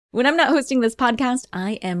When I'm not hosting this podcast,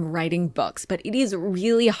 I am writing books, but it is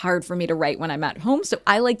really hard for me to write when I'm at home, so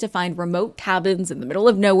I like to find remote cabins in the middle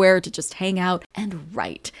of nowhere to just hang out and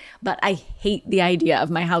write. But I hate the idea of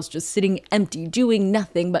my house just sitting empty, doing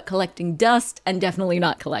nothing but collecting dust and definitely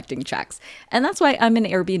not collecting checks. And that's why I'm an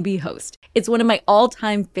Airbnb host. It's one of my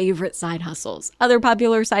all-time favorite side hustles. Other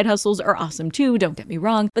popular side hustles are awesome too, don't get me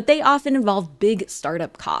wrong, but they often involve big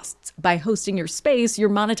startup costs. By hosting your space, you're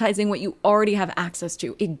monetizing what you already have access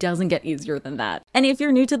to. It doesn't get easier than that. And if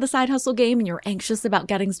you're new to the side hustle game and you're anxious about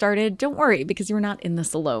getting started, don't worry, because you're not in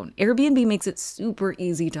this alone. Airbnb makes it super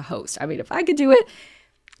easy to host. I mean, if I could do it,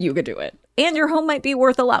 you could do it. And your home might be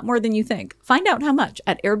worth a lot more than you think. Find out how much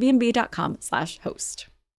at airbnb.com/host.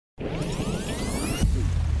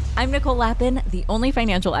 I'm Nicole Lappin, the only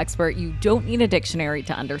financial expert you don't need a dictionary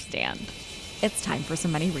to understand. It's time for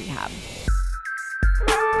some money rehab.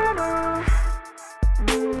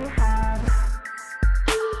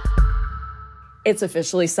 It's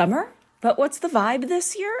officially summer, but what's the vibe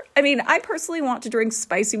this year? I mean, I personally want to drink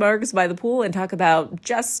spicy margs by the pool and talk about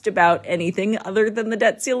just about anything other than the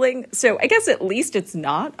debt ceiling. So I guess at least it's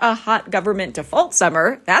not a hot government default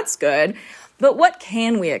summer. That's good. But what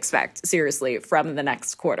can we expect, seriously, from the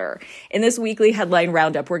next quarter? In this weekly headline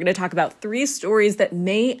roundup, we're going to talk about 3 stories that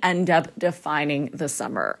may end up defining the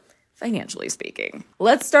summer, financially speaking.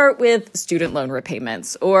 Let's start with student loan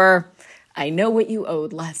repayments, or I know what you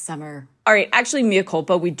owed last summer. All right, actually, mea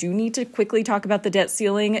culpa, we do need to quickly talk about the debt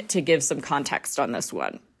ceiling to give some context on this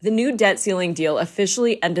one. The new debt ceiling deal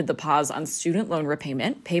officially ended the pause on student loan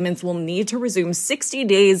repayment. Payments will need to resume 60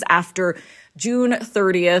 days after June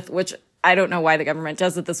 30th, which I don't know why the government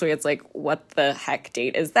does it this way. It's like, what the heck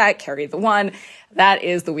date is that? Carry the one. That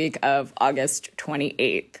is the week of August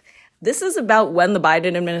 28th. This is about when the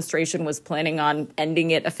Biden administration was planning on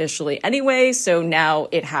ending it officially anyway, so now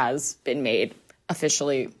it has been made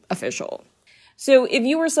officially official. So if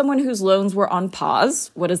you were someone whose loans were on pause,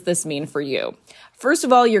 what does this mean for you? First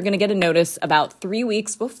of all, you're going to get a notice about 3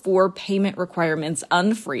 weeks before payment requirements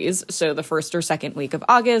unfreeze, so the first or second week of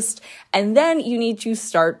August, and then you need to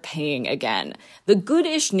start paying again. The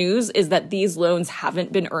good-ish news is that these loans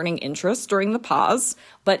haven't been earning interest during the pause,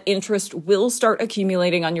 but interest will start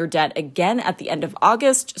accumulating on your debt again at the end of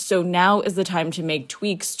August, so now is the time to make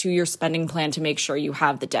tweaks to your spending plan to make sure you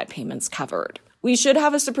have the debt payments covered. We should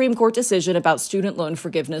have a Supreme Court decision about student loan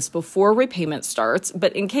forgiveness before repayment starts,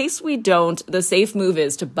 but in case we don't, the safe move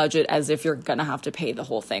is to budget as if you're going to have to pay the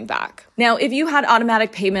whole thing back. Now, if you had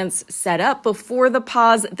automatic payments set up before the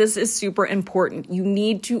pause, this is super important. You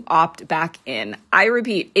need to opt back in. I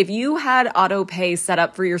repeat, if you had auto pay set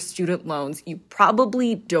up for your student loans, you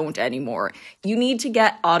probably don't anymore. You need to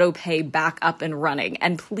get auto pay back up and running,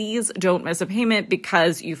 and please don't miss a payment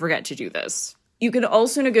because you forget to do this. You can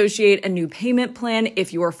also negotiate a new payment plan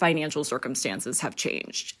if your financial circumstances have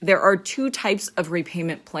changed. There are 2 types of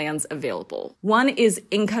repayment plans available. One is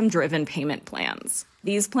income-driven payment plans.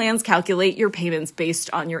 These plans calculate your payments based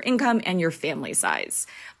on your income and your family size.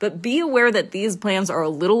 But be aware that these plans are a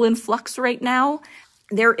little in flux right now.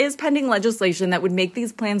 There is pending legislation that would make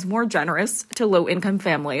these plans more generous to low-income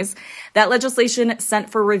families. That legislation sent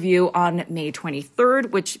for review on May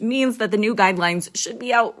 23rd, which means that the new guidelines should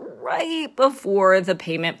be out right before the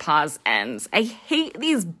payment pause ends. I hate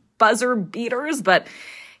these buzzer beaters, but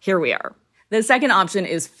here we are. The second option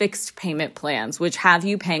is fixed payment plans, which have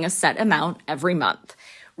you paying a set amount every month.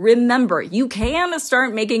 Remember, you can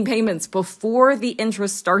start making payments before the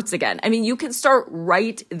interest starts again. I mean, you can start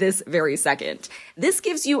right this very second. This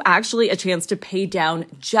gives you actually a chance to pay down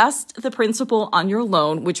just the principal on your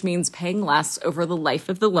loan, which means paying less over the life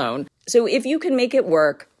of the loan. So if you can make it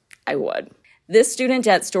work, I would. This student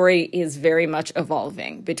debt story is very much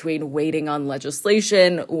evolving between waiting on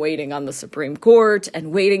legislation, waiting on the Supreme Court,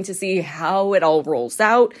 and waiting to see how it all rolls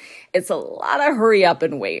out. It's a lot of hurry up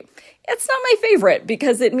and wait. It's not my favorite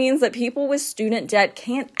because it means that people with student debt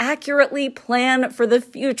can't accurately plan for the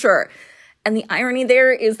future. And the irony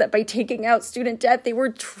there is that by taking out student debt, they were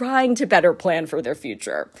trying to better plan for their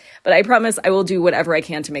future. But I promise I will do whatever I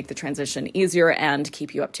can to make the transition easier and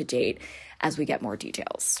keep you up to date as we get more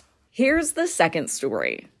details. Here's the second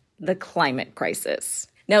story, the climate crisis.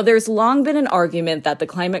 Now, there's long been an argument that the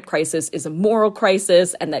climate crisis is a moral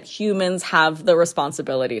crisis and that humans have the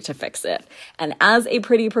responsibility to fix it. And as a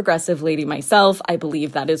pretty progressive lady myself, I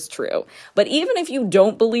believe that is true. But even if you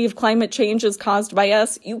don't believe climate change is caused by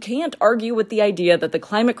us, you can't argue with the idea that the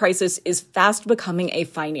climate crisis is fast becoming a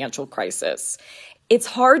financial crisis. It's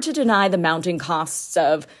hard to deny the mounting costs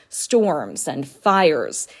of storms and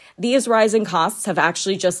fires. These rising costs have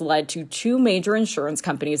actually just led to two major insurance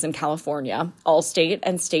companies in California, Allstate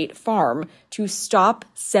and State Farm, to stop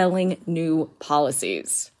selling new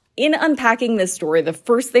policies. In unpacking this story, the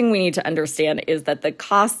first thing we need to understand is that the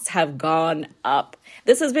costs have gone up.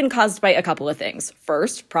 This has been caused by a couple of things.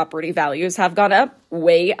 First, property values have gone up,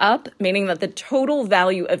 way up, meaning that the total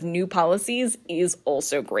value of new policies is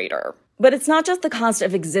also greater. But it's not just the cost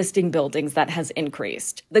of existing buildings that has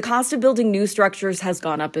increased. The cost of building new structures has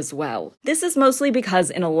gone up as well. This is mostly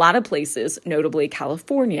because in a lot of places, notably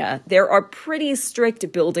California, there are pretty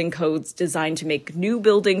strict building codes designed to make new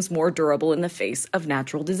buildings more durable in the face of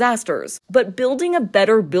natural disasters. But building a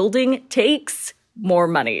better building takes more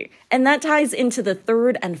money. And that ties into the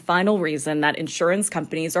third and final reason that insurance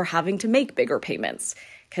companies are having to make bigger payments: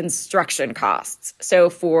 construction costs.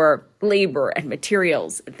 So for labor and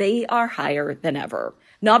materials, they are higher than ever.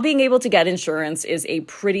 Not being able to get insurance is a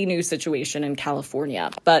pretty new situation in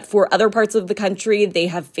California, but for other parts of the country, they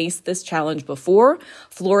have faced this challenge before.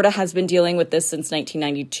 Florida has been dealing with this since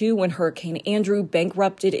 1992 when Hurricane Andrew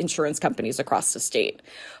bankrupted insurance companies across the state.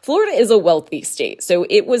 Florida is a wealthy state, so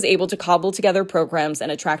it was able to cobble together programs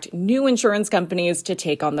and attract new insurance companies to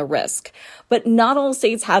take on the risk. But not all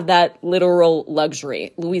states have that literal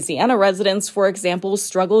luxury. Louisiana residents, for example,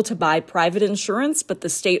 struggle to buy private insurance, but the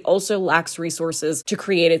state also lacks resources to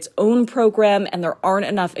create its own program, and there aren't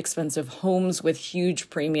enough expensive homes with huge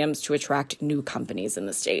premiums to attract new companies in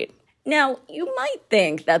the state. Now, you might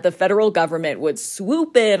think that the federal government would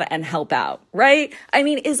swoop in and help out, right? I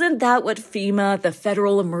mean, isn't that what FEMA, the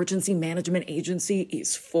Federal Emergency Management Agency,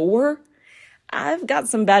 is for? I've got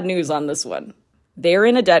some bad news on this one. They're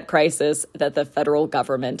in a debt crisis that the federal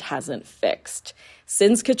government hasn't fixed.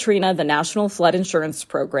 Since Katrina, the National Flood Insurance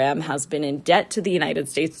Program has been in debt to the United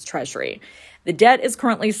States Treasury. The debt is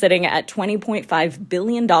currently sitting at $20.5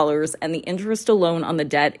 billion, and the interest alone on the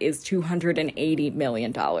debt is $280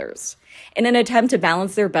 million. In an attempt to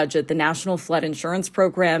balance their budget, the National Flood Insurance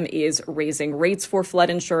Program is raising rates for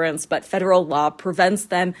flood insurance, but federal law prevents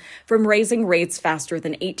them from raising rates faster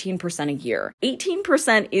than 18% a year.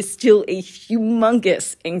 18% is still a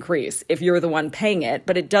humongous increase if you're the one paying it,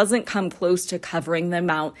 but it doesn't come close to covering the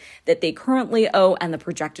amount that they currently owe and the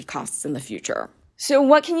projected costs in the future. So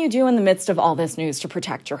what can you do in the midst of all this news to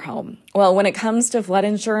protect your home? Well, when it comes to flood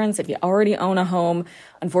insurance, if you already own a home,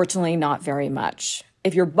 unfortunately not very much.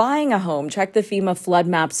 If you're buying a home, check the FEMA flood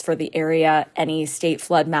maps for the area, any state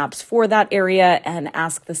flood maps for that area, and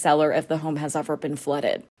ask the seller if the home has ever been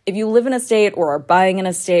flooded. If you live in a state or are buying in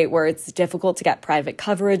a state where it's difficult to get private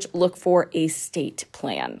coverage, look for a state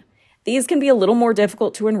plan. These can be a little more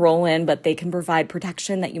difficult to enroll in, but they can provide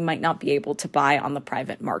protection that you might not be able to buy on the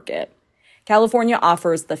private market. California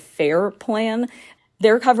offers the FAIR plan.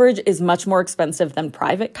 Their coverage is much more expensive than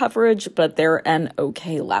private coverage, but they're an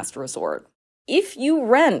okay last resort. If you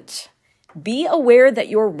rent, be aware that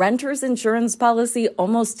your renter's insurance policy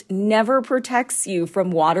almost never protects you from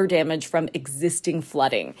water damage from existing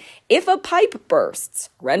flooding. If a pipe bursts,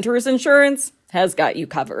 renter's insurance has got you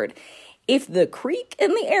covered. If the creek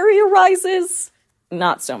in the area rises,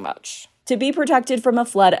 not so much. To be protected from a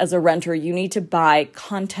flood as a renter, you need to buy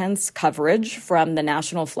contents coverage from the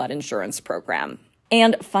National Flood Insurance Program.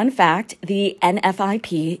 And fun fact, the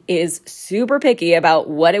NFIP is super picky about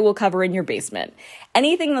what it will cover in your basement.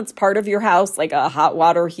 Anything that's part of your house, like a hot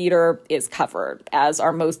water heater, is covered, as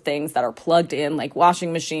are most things that are plugged in, like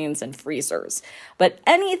washing machines and freezers. But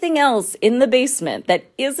anything else in the basement that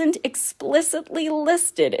isn't explicitly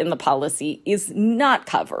listed in the policy is not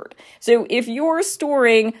covered. So if you're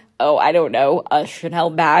storing, a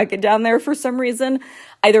Chanel bag down there for some reason,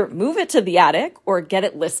 either move it to the attic or get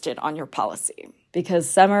it listed on your policy. Because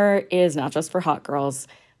summer is not just for hot girls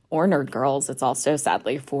or nerd girls, it's also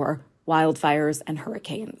sadly for wildfires and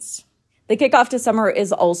hurricanes. The kickoff to summer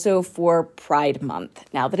is also for Pride Month.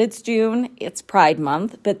 Now that it's June, it's Pride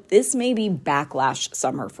Month, but this may be backlash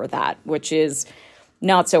summer for that, which is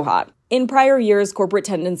not so hot. In prior years, corporate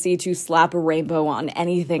tendency to slap a rainbow on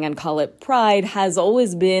anything and call it pride has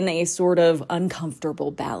always been a sort of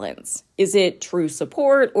uncomfortable balance. Is it true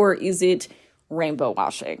support or is it rainbow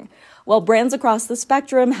washing? Well, brands across the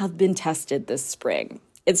spectrum have been tested this spring.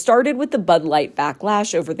 It started with the Bud Light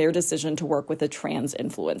backlash over their decision to work with a trans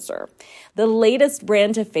influencer. The latest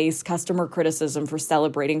brand to face customer criticism for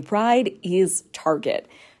celebrating Pride is Target.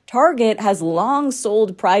 Target has long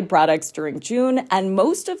sold Pride products during June, and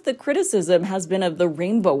most of the criticism has been of the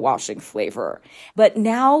rainbow washing flavor. But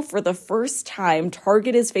now, for the first time,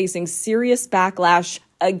 Target is facing serious backlash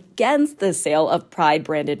against the sale of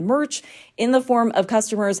Pride-branded merch in the form of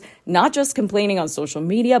customers not just complaining on social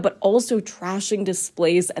media, but also trashing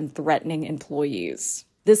displays and threatening employees.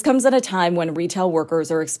 This comes at a time when retail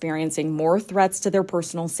workers are experiencing more threats to their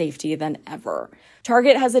personal safety than ever.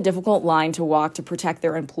 Target has a difficult line to walk to protect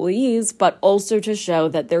their employees, but also to show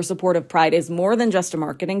that their support of Pride is more than just a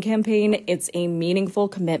marketing campaign. It's a meaningful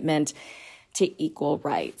commitment to equal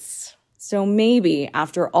rights. So maybe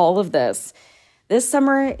after all of this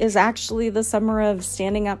summer is actually the summer of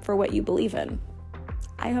standing up for what you believe in.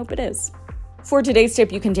 I hope it is. For today's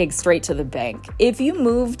tip, you can take straight to the bank. If you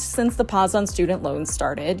moved since the pause on student loans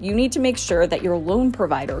started, you need to make sure that your loan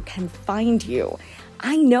provider can find you.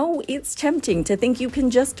 I know it's tempting to think you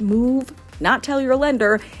can just move, not tell your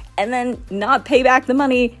lender, and then not pay back the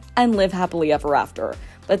money and live happily ever after.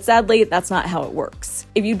 But sadly, that's not how it works.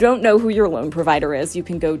 If you don't know who your loan provider is, you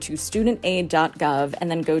can go to studentaid.gov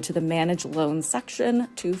and then go to the Manage Loans section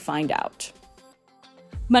to find out.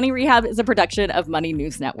 Money Rehab is a production of Money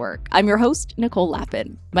News Network. I'm your host, Nicole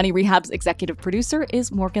Lappin. Money Rehab's executive producer is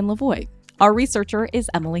Morgan Lavoie. Our researcher is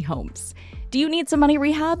Emily Holmes. Do you need some money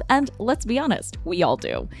rehab? And let's be honest, we all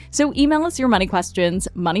do. So email us your money questions,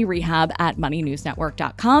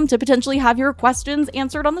 moneyrehab@moneynewsnetwork.com, to potentially have your questions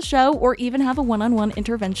answered on the show or even have a one-on-one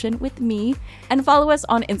intervention with me. And follow us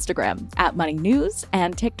on Instagram @moneynews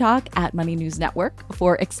and TikTok @moneynewsnetwork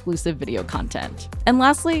for exclusive video content. And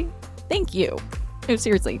lastly, thank you. No,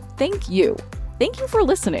 seriously, thank you. Thank you for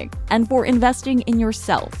listening and for investing in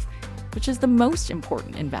yourself, which is the most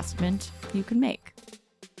important investment you can make.